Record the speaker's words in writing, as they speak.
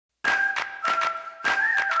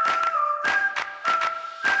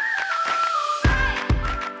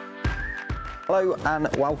Hello and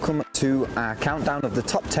welcome to our countdown of the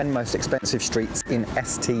top 10 most expensive streets in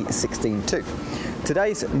ST16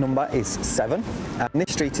 Today's number is 7, and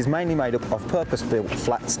this street is mainly made up of purpose-built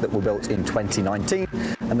flats that were built in 2019,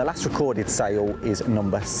 and the last recorded sale is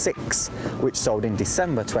number 6, which sold in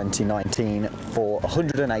December 2019 for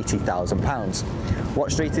 £180,000.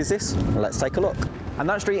 What street is this? Well, let's take a look. And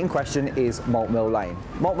that street in question is Malt Mill Lane.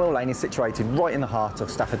 Malt Mill Lane is situated right in the heart of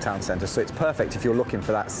Stafford Town Centre, so it's perfect if you're looking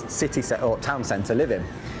for that city or town centre living.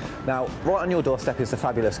 Now, right on your doorstep is the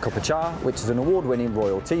fabulous Cup of Char, which is an award-winning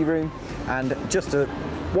royal tea room, and just a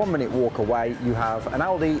 1-minute walk away you have an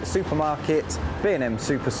Aldi supermarket, B&M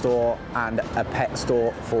superstore and a pet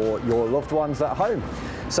store for your loved ones at home.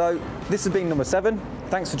 So this has been number 7.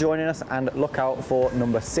 Thanks for joining us, and look out for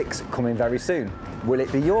number 6 coming very soon. Will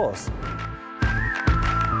it be yours?